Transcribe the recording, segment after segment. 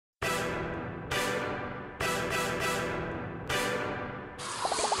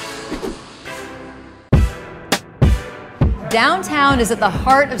Downtown is at the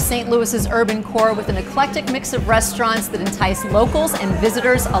heart of St. Louis's urban core with an eclectic mix of restaurants that entice locals and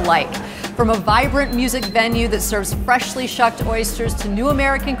visitors alike. From a vibrant music venue that serves freshly shucked oysters to new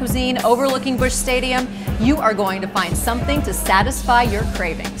American cuisine overlooking Busch Stadium, you are going to find something to satisfy your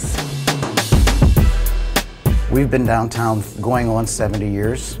cravings. We've been downtown going on 70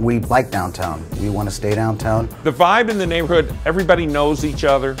 years. We like downtown. We want to stay downtown. The vibe in the neighborhood, everybody knows each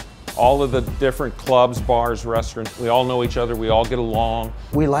other. All of the different clubs, bars, restaurants, we all know each other, we all get along.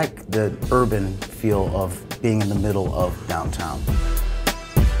 We like the urban feel of being in the middle of downtown.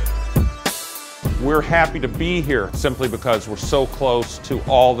 We're happy to be here simply because we're so close to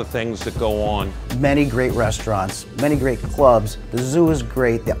all the things that go on. Many great restaurants, many great clubs. The zoo is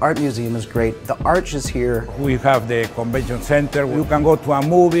great, the art museum is great, the Arch is here. We have the convention center. You can go to a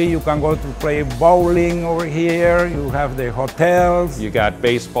movie, you can go to play bowling over here, you have the hotels. You got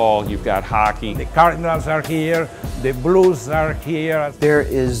baseball, you've got hockey. The Cardinals are here, the Blues are here. There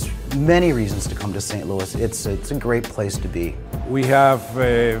is many reasons to come to St. Louis. It's a great place to be. We have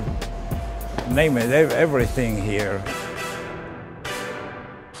name it, everything here.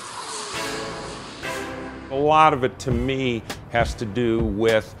 A lot of it, to me, has to do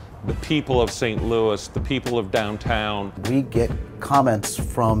with the people of St. Louis, the people of downtown. We get comments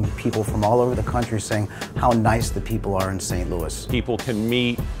from people from all over the country saying how nice the people are in St. Louis. People can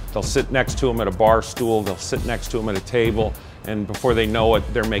meet, they'll sit next to them at a bar stool, they'll sit next to them at a table, and before they know it,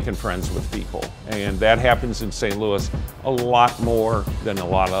 they're making friends with people. And that happens in St. Louis a lot more than a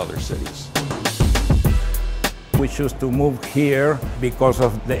lot of other cities. We choose to move here because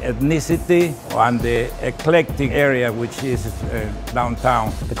of the ethnicity and the eclectic area which is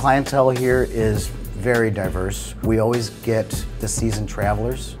downtown. The clientele here is very diverse. We always get the seasoned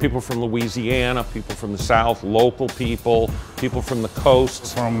travelers. People from Louisiana, people from the South, local people, people from the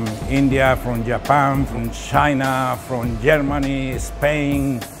coast. From India, from Japan, from China, from Germany,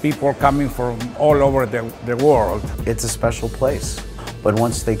 Spain, people coming from all over the world. It's a special place, but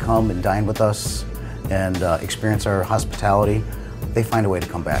once they come and dine with us and experience our hospitality, they find a way to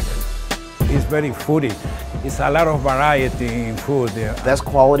come back. It's very foodie. It's a lot of variety in food. That's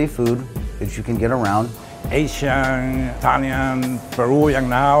quality food that you can get around. Asian, Italian, Peruvian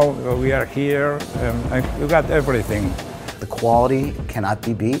now, we are here, and we got everything. The quality cannot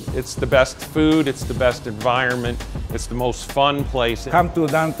be beat. It's the best food, it's the best environment, it's the most fun place. Come to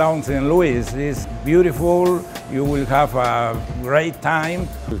downtown St. Louis. It's beautiful. You will have a great time.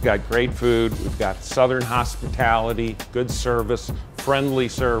 We've got great food, we've got southern hospitality, good service, friendly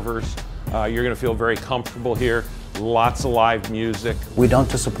servers. You're going to feel very comfortable here. Lots of live music. We don't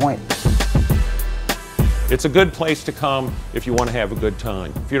disappoint. It's a good place to come if you want to have a good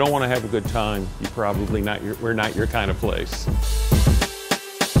time. If you don't want to have a good time, we're not your kind of place.